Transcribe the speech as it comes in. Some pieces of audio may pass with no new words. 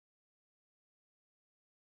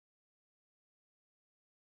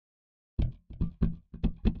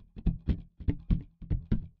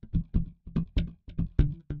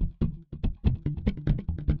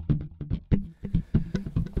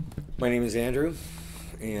My name is Andrew,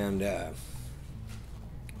 and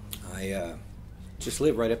I just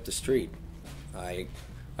live right up the street. I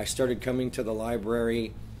started coming to the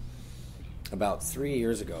library about 3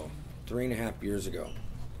 years ago, 3.5 years ago,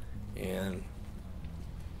 and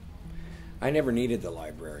I never needed the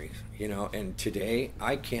library, and today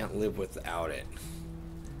I can't live without it.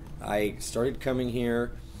 I started coming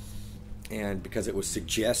here, and because it was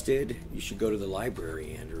suggested, you should go to the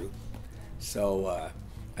library, Andrew. So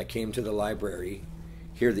I came to the library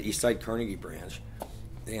here at the East Carnegie Branch,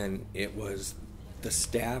 and it was the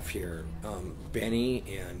staff here, Benny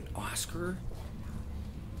and Oscar,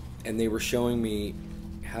 and they were showing me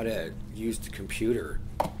how to use the computer,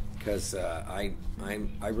 because I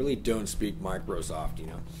really don't speak Microsoft,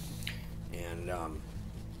 and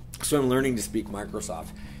so I'm learning to speak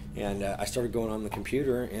Microsoft, and I started going on the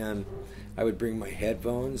computer, and I would bring my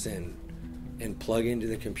headphones and plug into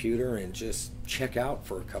the computer and just check out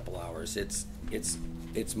for a couple hours. It's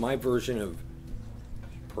my version of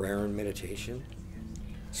prayer and meditation.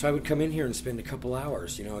 So I would come in here and spend a couple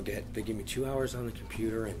hours. They give me 2 hours on the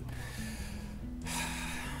computer,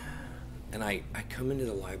 and I come into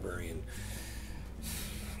the library and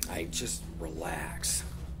I just relax,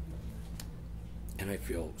 and I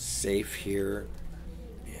feel safe here,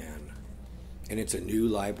 and it's a new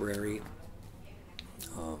library.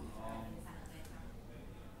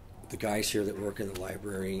 The guys here that work in the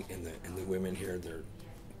library and the women here,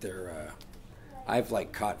 they're I've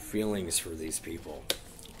caught feelings for these people,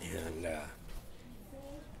 and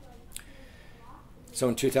so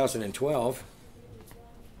in 2012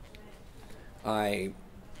 I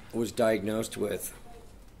was diagnosed with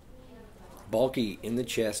bulky in the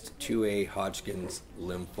chest 2A Hodgkin's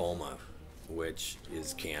lymphoma, which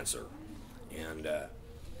is cancer, and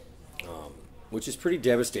which is pretty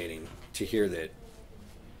devastating to hear that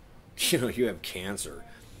you have cancer.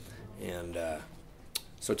 And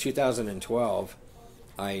so 2012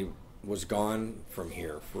 I was gone from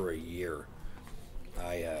here for a year.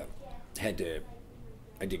 I did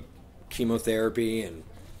chemotherapy, and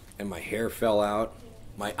my hair fell out,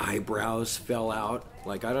 my eyebrows fell out.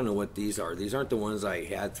 I don't know what these are. These aren't the ones I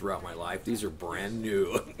had throughout my life. These are brand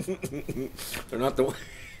new. They're not the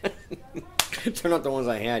they're not the ones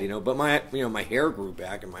I had, but my hair grew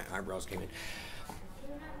back and my eyebrows came in.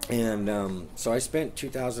 And so I spent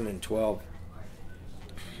 2012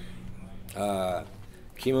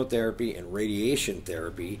 chemotherapy and radiation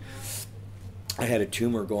therapy. I had a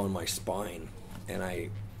tumor go in my spine, and I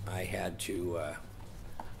had to.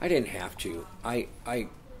 I didn't have to. I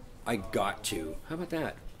got to. How about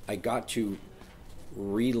that? I got to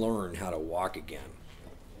relearn how to walk again.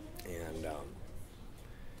 And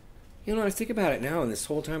I think about it now, and this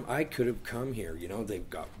whole time I could have come here. They've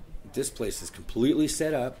got this place is completely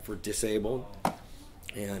set up for disabled,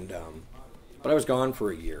 and but I was gone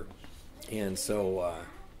for a year, and so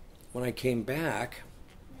when I came back,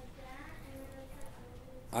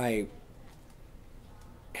 I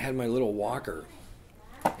had my little walker,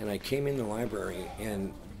 and I came in the library,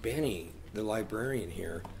 and Benny, the librarian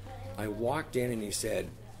here, I walked in and he said,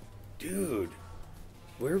 "Dude,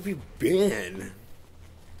 where have you been?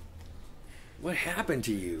 What happened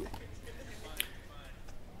to you?"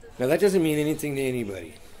 Now that doesn't mean anything to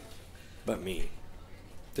anybody but me.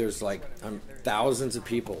 There's thousands of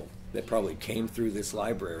people that probably came through this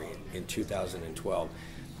library in 2012.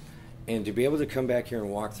 And to be able to come back here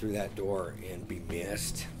and walk through that door and be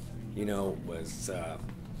missed, was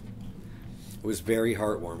very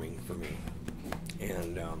heartwarming for me.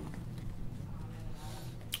 And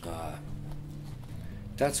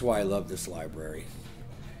that's why I love this library.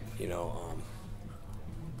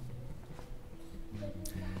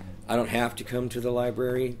 I don't have to come to the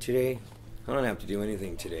library today. I don't have to do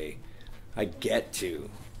anything today. I get to.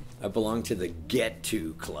 I belong to the get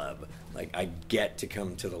to club. I get to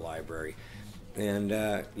come to the library. And,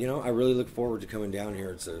 I really look forward to coming down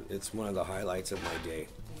here. It's one of the highlights of my day.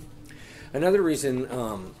 Another reason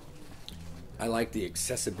I like the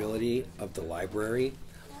accessibility of the library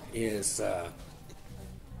is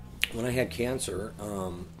when I had cancer,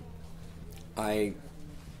 I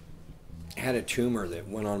had a tumor that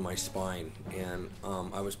went on my spine, and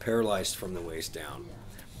I was paralyzed from the waist down,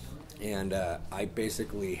 and I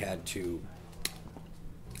basically had to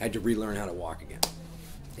relearn how to walk again.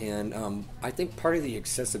 And I think part of the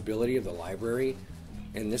accessibility of the library,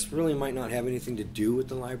 and this really might not have anything to do with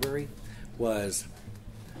the library, was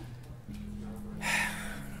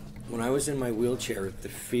when I was in my wheelchair, the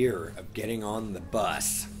fear of getting on the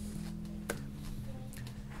bus.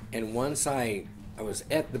 And once I was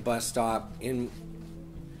at the bus stop in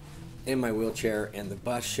in my wheelchair, and the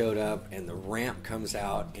bus showed up, and the ramp comes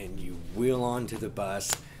out, and you wheel onto the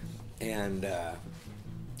bus, and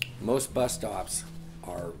most bus stops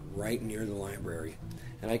are right near the library,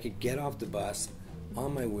 and I could get off the bus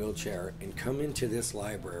on my wheelchair and come into this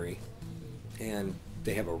library, and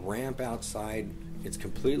they have a ramp outside. It's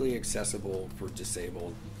completely accessible for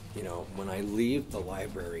disabled. You know, when I leave the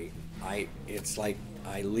library, it's like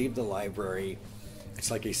I leave the library, it's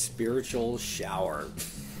like a spiritual shower.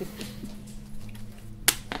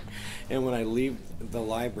 And when I leave the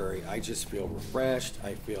library, I just feel refreshed.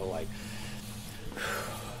 I feel like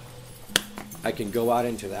I can go out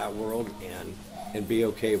into that world and be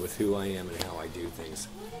okay with who I am and how I do things.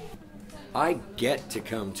 I get to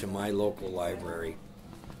come to my local library,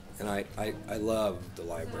 and I love the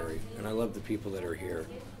library, and I love the people that are here.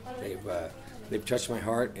 They've touched my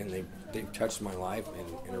heart, and they've touched my life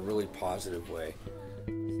in a really positive way.